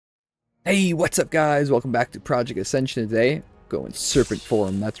Hey, what's up guys? Welcome back to Project Ascension today. Going Serpent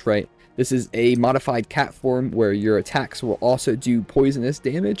form, that's right. This is a modified cat form where your attacks will also do poisonous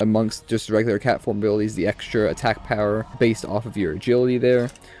damage amongst just regular cat form abilities, the extra attack power based off of your agility there.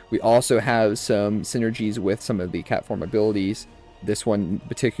 We also have some synergies with some of the cat form abilities. This one in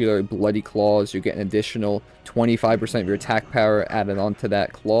particular, Bloody Claws, you get an additional 25% of your attack power added onto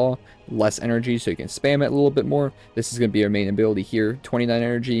that claw. Less energy, so you can spam it a little bit more. This is going to be your main ability here, 29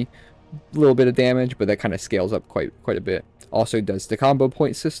 energy. A little bit of damage, but that kind of scales up quite a bit. Also does the combo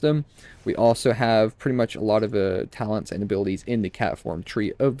point system. We also have pretty much a lot of talents and abilities in the cat form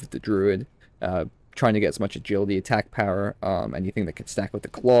tree of the druid, trying to get as much agility, attack power, anything that can stack with the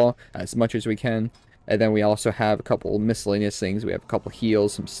claw as much as we can. And then we also have a couple miscellaneous things. We have a couple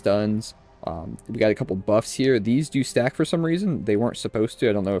heals, some stuns. We got a couple buffs here. These do stack for some reason. They weren't supposed to.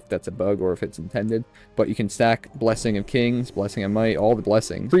 I don't know if that's a bug or if it's intended. But you can stack Blessing of Kings, Blessing of Might, all the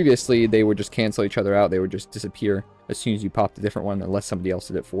blessings. Previously, they would just cancel each other out. They would just disappear as soon as you popped a different one unless somebody else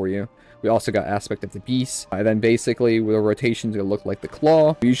did it for you. We also got Aspect of the Beast. And then basically, the rotation's going to look like the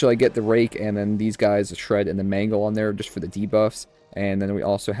Claw. Usually I get the Rake and then these guys, the Shred and the Mangle on there just for the debuffs. And then we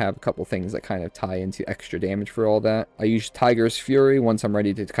also have a couple things that kind of tie into extra damage for all that. I use Tiger's Fury once I'm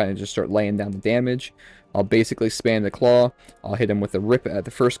ready to kind of just start laying down the damage. I'll basically spam the Claw. I'll hit him with a Rip at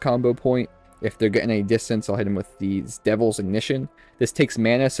the first combo point. If they're getting any distance, I'll hit him with the Devil's Ignition. This takes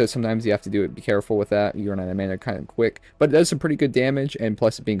mana, so sometimes you have to do it. Be careful with that. You run out of mana kind of quick. But it does some pretty good damage, and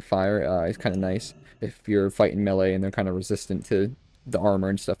plus it being fire is kind of nice if you're fighting melee and they're kind of resistant to the armor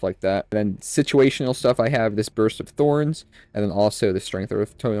and stuff like that. And then situational stuff, I have this Burst of Thorns, and then also the Strength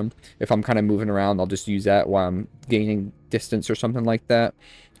Earth Totem. If I'm kind of moving around, I'll just use that while I'm gaining distance or something like that.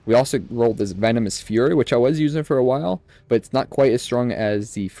 We also rolled this Venomous Fury, which I was using for a while, but it's not quite as strong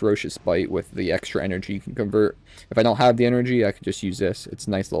as the Ferocious Bite with the extra energy you can convert. If I don't have the energy, I could just use this. It's a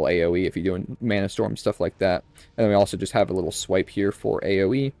nice little AoE if you're doing Mana Storm, stuff like that. And then we also just have a little swipe here for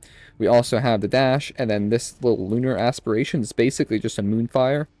AoE. We also have the dash, and then this little Lunar Aspiration is basically just a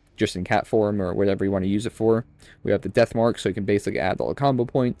Moonfire, just in cat form or whatever you want to use it for. We have the Death Mark, so you can basically add all the combo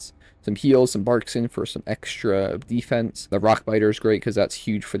points. Some heals, some Barkson for some extra defense. The Rock Biter is great because that's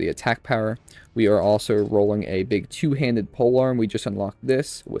huge for the attack power. We are also rolling a big two-handed polearm. We just unlocked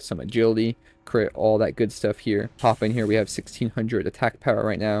this with some agility, crit, all that good stuff here. Pop in here, we have 1600 attack power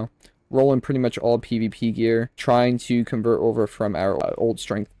right now. Rolling pretty much all PvP gear, trying to convert over from our old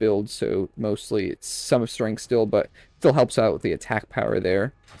strength build, so mostly it's some strength still, but still helps out with the attack power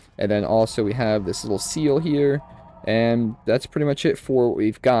there. And then also we have this little seal here, and that's pretty much it for what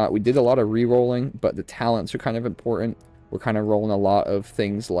we've got. We did a lot of re-rolling, but the talents are kind of important. We're kind of rolling a lot of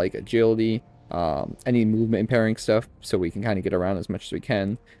things like agility, any movement impairing stuff, so we can kind of get around as much as we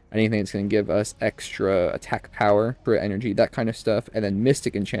can. Anything that's going to give us extra attack power, for energy, that kind of stuff. And then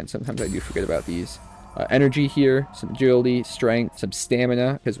Mystic Enchant, sometimes I do forget about these. Energy here, some agility, strength, some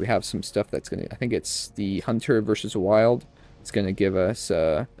stamina, because we have some stuff that's going to, I think it's the Hunter versus Wild. It's going to give us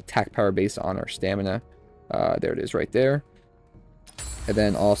attack power based on our stamina. There it is right there. And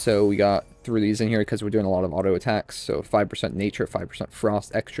then also we got through these in here because we're doing a lot of auto attacks. So 5% nature, 5%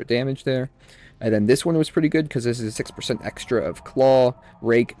 frost, extra damage there. And then this one was pretty good because this is 6% extra of claw,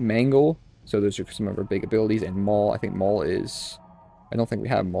 rake, mangle. So those are some of our big abilities. And maul, I think maul is, I don't think we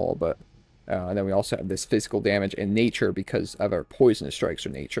have maul, but and then we also have this physical damage and nature because of our poisonous strikes or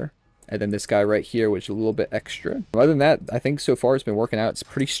nature. And then this guy right here, which is a little bit extra. Other than that, I think so far it's been working out. It's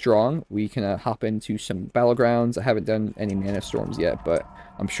pretty strong. We can hop into some battlegrounds. I haven't done any mana storms yet, but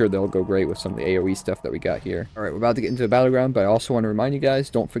I'm sure they'll go great with some of the AoE stuff that we got here. All right, we're about to get into the battleground, but I also want to remind you guys,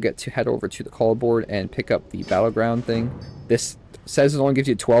 don't forget to head over to the call board and pick up the battleground thing. This says it only gives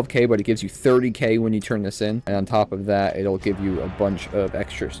you 12k, but it gives you 30k when you turn this in. And on top of that, it'll give you a bunch of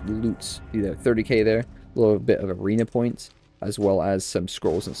extra loots. Either 30k there, a little bit of arena points, as well as some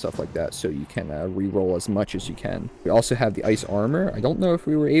scrolls and stuff like that, so you can re-roll as much as you can. We also have the ice armor. I don't know if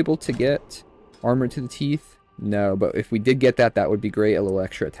we were able to get armor to the teeth. No, but if we did get that, that would be great. A little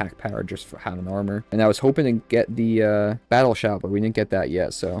extra attack power just for having armor. And I was hoping to get the battle shout, but we didn't get that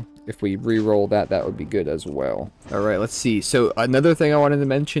yet, so if we re-roll that, that would be good as well. All right, let's see. So another thing I wanted to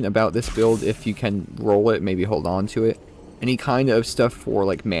mention about this build, if you can roll it, maybe hold on to it. Any kind of stuff for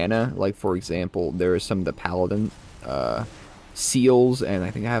like mana, like for example, there is some of the paladin seals, and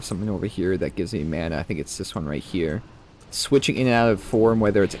I think I have something over here that gives me mana. I think it's this one right here. Switching in and out of form,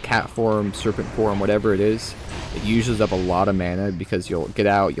 whether it's a cat form, serpent form, whatever it is, it uses up a lot of mana because you'll get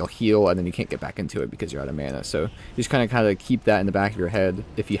out, you'll heal, and then you can't get back into it because you're out of mana. So you just kind of keep that in the back of your head.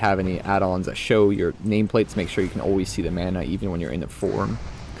 If you have any add-ons that show your nameplates, make sure you can always see the mana even when you're in the form,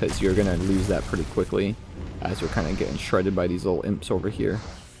 because you're going to lose that pretty quickly as we're kind of getting shredded by these little imps over here.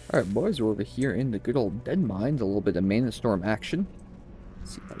 Alright, boys, we're over here in the good old Dead Mines. A little bit of Mana Storm action.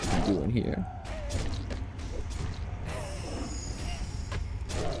 Let's see how we can do in here.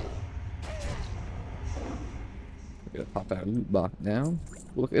 We're gonna pop our loot box now.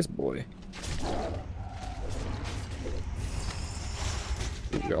 Look at this boy.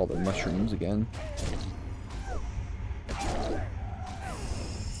 Look at all the mushrooms again.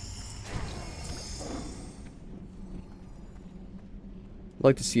 I'd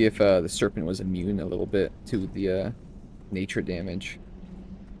like to see if the Serpent was immune a little bit to the nature damage.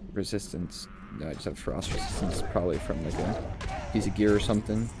 Resistance. No, I just have frost resistance, probably from like a piece of gear or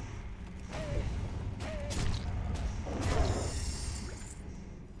something.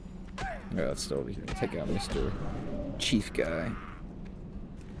 Alright, let's go over here and take out Mr. Chief guy.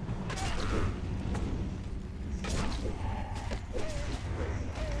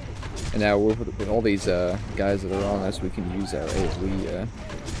 And now with all these guys that are on us, we can use our AoE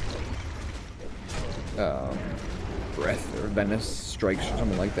breath or venomous strikes or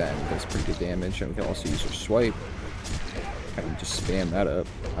something like that, and it does pretty good damage. And we can also use our swipe. Kind of just spam that up.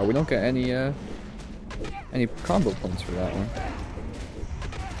 We don't get any combo points for that one.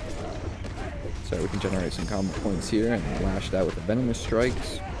 So we can generate some combo points here and lash that with the venomous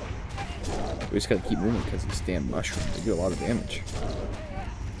strikes. We just gotta keep moving because these damn mushrooms, they do a lot of damage.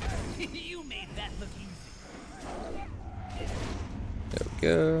 You made that look easy. There we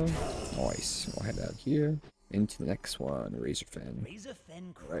go. Nice. We'll head out here into the next one, Razor Fen.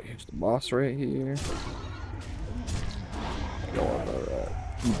 Right, here's the boss right here. Got all of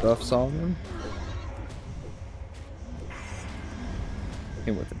our buffs on him.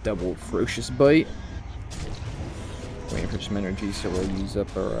 And with a double ferocious bite. Waiting for some energy, so we'll use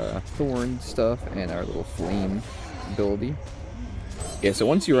up our thorn stuff and our little flame ability. Yeah, so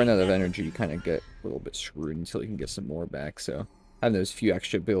once you run out of energy, you kind of get a little bit screwed until you can get some more back. So having those few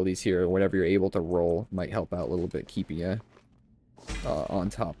extra abilities here, or whatever you're able to roll, might help out a little bit, keeping you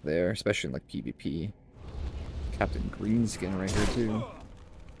on top there, especially in like PvP. Captain Greenskin right here too.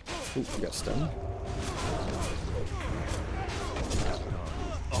 Ooh, we got stunned.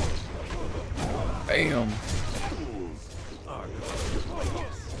 Bam!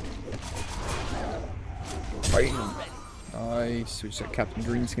 Bam! Nice. We just got Captain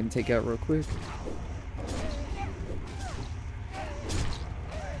Greenskin take out real quick.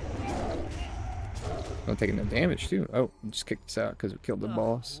 Not taking no damage too. Oh, just kicked us out because we killed the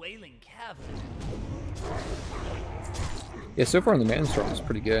boss. Yeah, so far in the Mana Storm is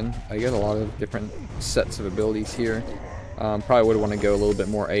pretty good. I get a lot of different sets of abilities here. Probably would want to go a little bit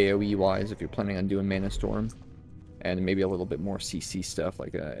more AoE wise if you're planning on doing Mana Storm. And maybe a little bit more CC stuff,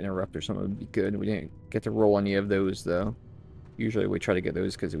 like an Interrupt or something would be good. We didn't get to roll any of those though. Usually we try to get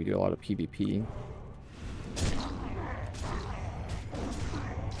those because we do a lot of PvP.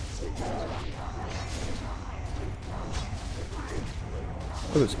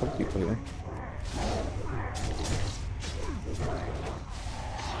 Oh, there's a couple people here.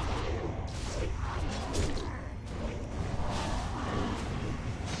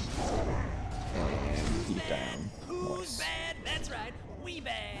 And he's down. Nice. Bad? That's right. We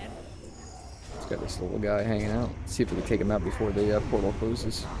bad. Let's got this little guy hanging out. Let's see if we can take him out before the portal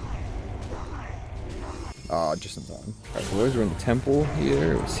closes. Just in time. Alright, boys, we're in the temple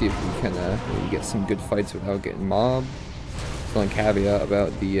here. Let's see if we can maybe get some good fights without getting mobbed. The only caveat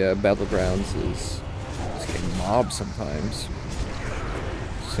about the battlegrounds is it's getting mobbed sometimes.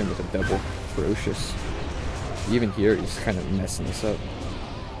 Same with the double ferocious. Even here, he's kind of messing us up.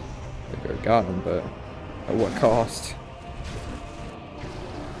 Maybe I got him, but at what cost?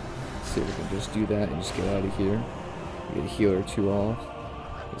 Let's see if we can just do that and just get out of here. Get a healer or two off.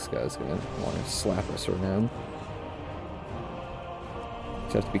 This guy's gonna want to slap us around.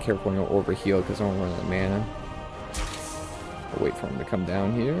 Just have to be careful when you don't overheal because I don't run out of mana. I'll wait for him to come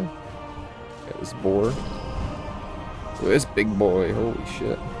down here. Got this boar. Look at this big boy. Holy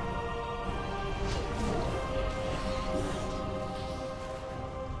shit.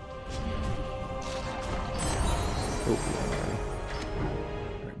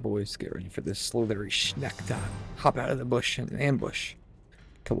 Alright, boys, get ready for this slithery schneckta. Hop out of the bush and ambush.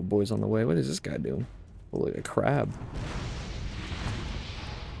 Couple boys on the way. What is this guy doing? Oh, look at a crab.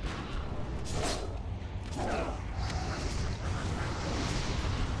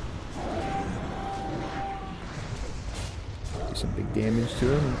 Do some big damage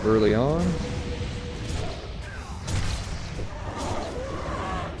to him early on.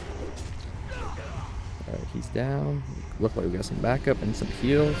 Alright, he's down. Look like we got some backup and some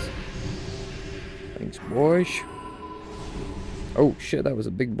heals. Thanks, boys. Oh shit, that was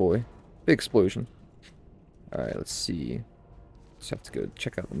a big boy. Big explosion. Alright, let's see. Just have to go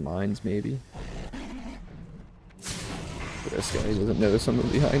check out the mines, maybe. This guy doesn't notice someone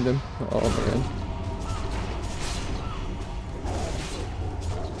behind him. Oh, man.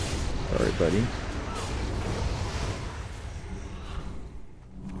 Alright, buddy.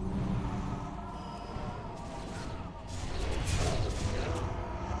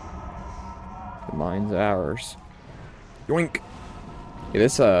 The mine's ours. Yoink! Yeah,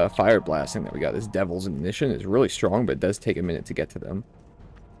 this fire blasting that we got, this Devil's Ignition, is really strong, but it does take a minute to get to them.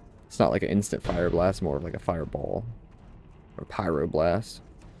 It's not like an instant fire blast, more of like a fireball. Or pyro blast.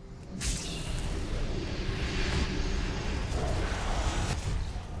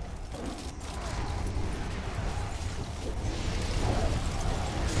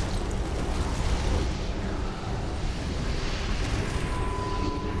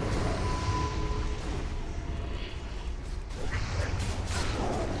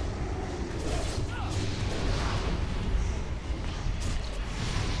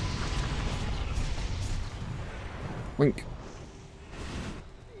 Wink.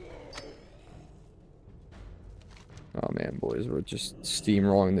 Oh man, boys, we're just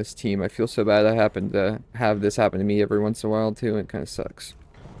steamrolling this team. I feel so bad I happen to have this happen to me every once in a while too, and it kind of sucks.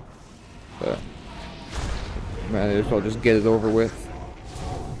 But might as well just get it over with.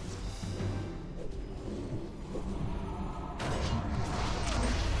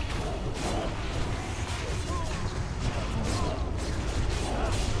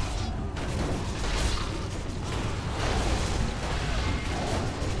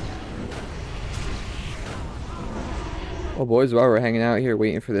 Well, boys, while we're hanging out here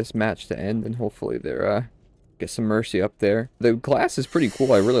waiting for this match to end, and hopefully they're get some mercy up there. The class is pretty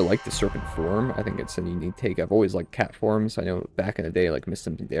cool. I really like the Serpent form. I think it's a unique take. I've always liked cat forms. I know back in the day, like Mist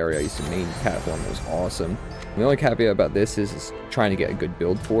and Pandaria, I used to main cat form. It was awesome. The only caveat about this is trying to get a good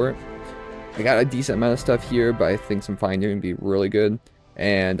build for it. I got a decent amount of stuff here, but I think some fine-tuning would be really good.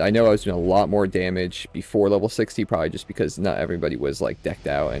 And I know I was doing a lot more damage before level 60, probably just because not everybody was like decked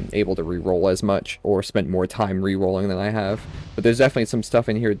out and able to re-roll as much, or spent more time re-rolling than I have. But there's definitely some stuff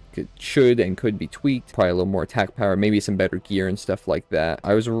in here that should and could be tweaked, probably a little more attack power, maybe some better gear and stuff like that.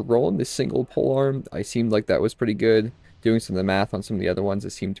 I was rolling this single polearm. I seemed like that was pretty good. Doing some of the math on some of the other ones,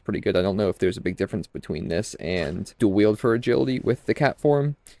 it seemed pretty good. I don't know if there's a big difference between this and dual wield for agility with the cat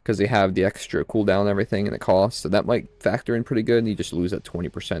form, because they have the extra cooldown and everything and the cost, so that might factor in pretty good, and you just lose that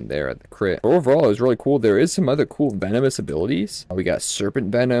 20% there at the crit. But overall, it was really cool. There is some other cool venomous abilities. We got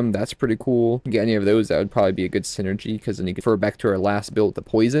Serpent Venom, that's pretty cool. Get any of those, that would probably be a good synergy, because then you can refer back to our last build, the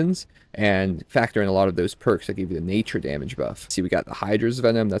poisons, and factor in a lot of those perks that give you the nature damage buff. See, we got the Hydra's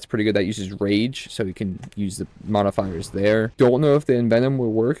Venom, that's pretty good. That uses rage, so you can use the modifiers there. Don't know if the Envenom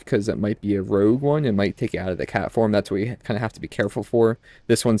will work, because it might be a rogue one. It might take you out of the cat form. That's what you kind of have to be careful for.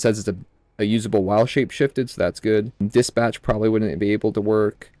 This one says it's a usable while shape shifted, so that's good. Dispatch probably wouldn't be able to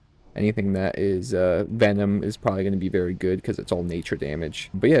work. Anything that is Venom is probably going to be very good because it's all nature damage.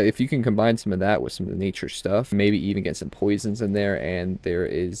 But yeah, if you can combine some of that with some of the nature stuff, maybe even get some poisons in there. And there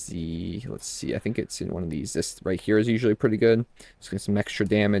is the, let's see, I think it's in one of these. This right here is usually pretty good. Just get some extra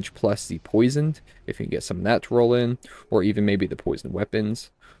damage plus the poisoned, if you can get some of that to roll in, or even maybe the poisoned weapons.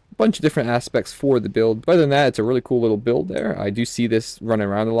 A bunch of different aspects for the build. But other than that, it's a really cool little build there. I do see this running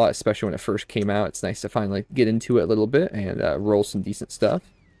around a lot, especially when it first came out. It's nice to finally get into it a little bit and roll some decent stuff.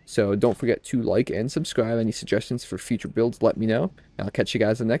 So don't forget to like and subscribe. Any suggestions for future builds, let me know. And I'll catch you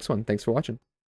guys in the next one. Thanks for watching.